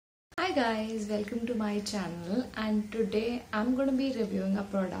Hi guys, welcome to my channel, and today I'm going to be reviewing a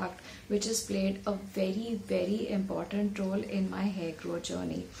product which has played a very important role in my hair growth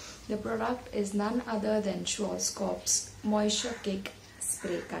journey. The product is none other than Schwarzkopf's Moisture Kick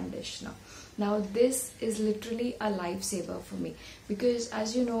Spray Conditioner. Now this is literally a lifesaver for me because,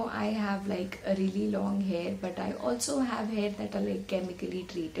 as you know, I have like a really long hair, but I also have hair that are like chemically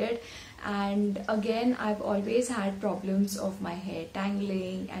treated, and again I've always had problems of my hair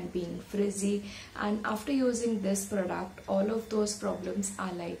tangling and being frizzy, and after using this product all of those problems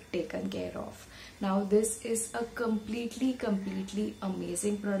are like taken care of. Now this is a completely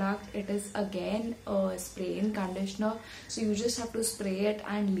amazing product. It is again a spray-in conditioner, so you just have to spray it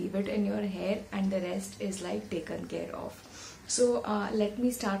and leave it in your hair and the rest is like taken care of. So let me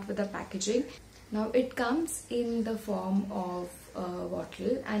start with the packaging. Now it comes in the form of a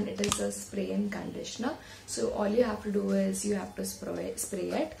bottle and it is a spray-in conditioner, so all you have to do is you have to spray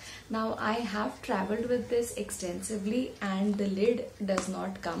it. Now I have traveled with this extensively and the lid does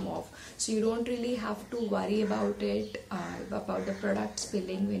not come off, so you don't really have to worry about it, about the product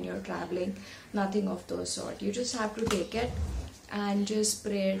spilling when you're traveling, nothing of those sort. You just have to take it and just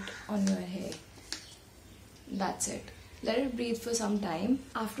spray it on your hair. That's it. Let it breathe for some time.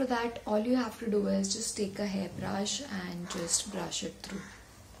 After that, all you have to do is just take a hairbrush and just brush it through.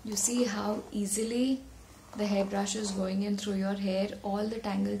 You see how easily the hairbrush is going in through your hair. All the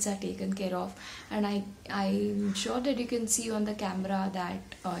tangles are taken care of, and I'm sure that you can see on the camera that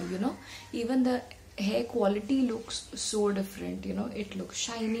even the hair quality looks so different. It looks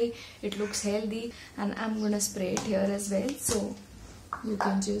shiny, it looks healthy, and I'm gonna spray it here as well, so you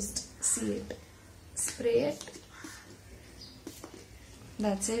can just see it. Spray it.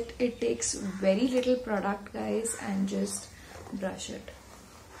 That's it. It takes very little product, guys, and just brush it.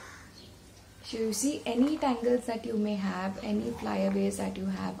 So you see, any tangles that you may have, any flyaways that you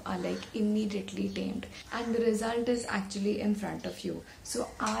have are like immediately tamed, and the result is actually in front of you. So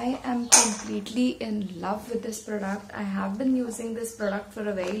I am completely in love with this product. I have been using this product for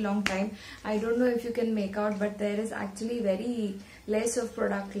a very long time. I don't know if you can make out, but there is actually very less of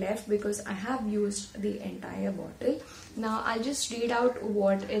product left because I have used the entire bottle. Now I'll just read out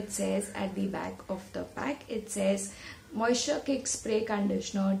what it says at the back of the pack. It says, Moisture Kick Spray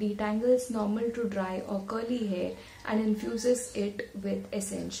Conditioner detangles normal to dry or curly hair and infuses it with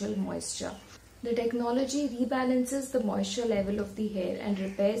essential moisture. The technology rebalances the moisture level of the hair and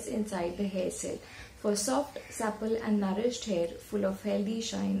repairs inside the hair cell for soft, supple and nourished hair full of healthy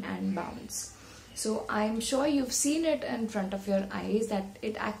shine and bounce. So I'm sure you've seen it in front of your eyes that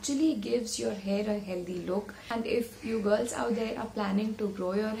it actually gives your hair a healthy look. And if you girls out there are planning to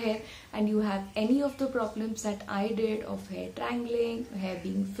grow your hair and you have any of the problems that I did of hair tangling, hair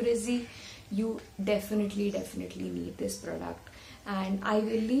being frizzy, you definitely need this product. And I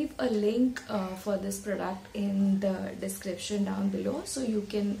will leave a link for this product in the description down below, so you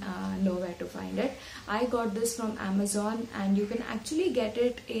can know where to find it. I got this from Amazon, and you can actually get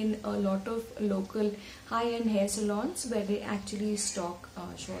it in a lot of local high-end hair salons where they actually stock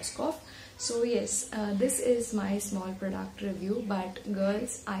Schwarzkopf. So yes, this is my small product review, but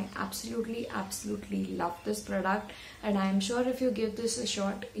girls, I absolutely love this product, and I am sure if you give this a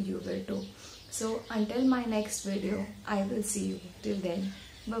shot, you will too. So until my next video, I will see you. Till then,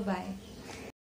 bye bye.